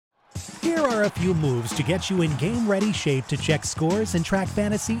Here are a few moves to get you in game-ready shape to check scores and track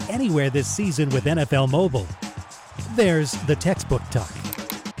fantasy anywhere this season with NFL Mobile. There's the textbook tuck.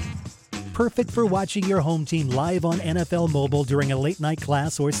 Perfect for watching your home team live on NFL Mobile during a late-night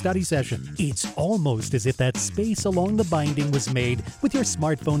class or study session. It's almost as if that space along the binding was made with your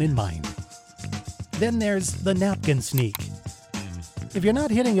smartphone in mind. Then there's the napkin sneak. If you're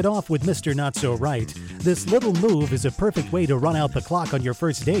not hitting it off with Mr. Not So Right, this little move is a perfect way to run out the clock on your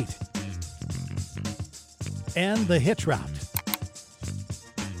first date. And the hitch route.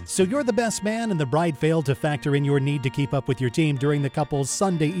 So you're the best man and the bride failed to factor in your need to keep up with your team during the couple's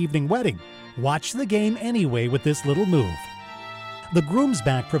Sunday evening wedding. Watch the game anyway with this little move. The groom's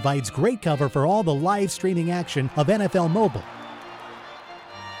back provides great cover for all the live streaming action of NFL Mobile.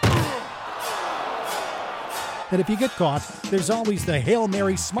 And if you get caught, there's always the Hail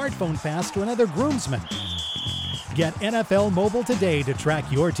Mary smartphone pass to another groomsman. Get NFL Mobile today to track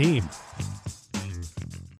your team.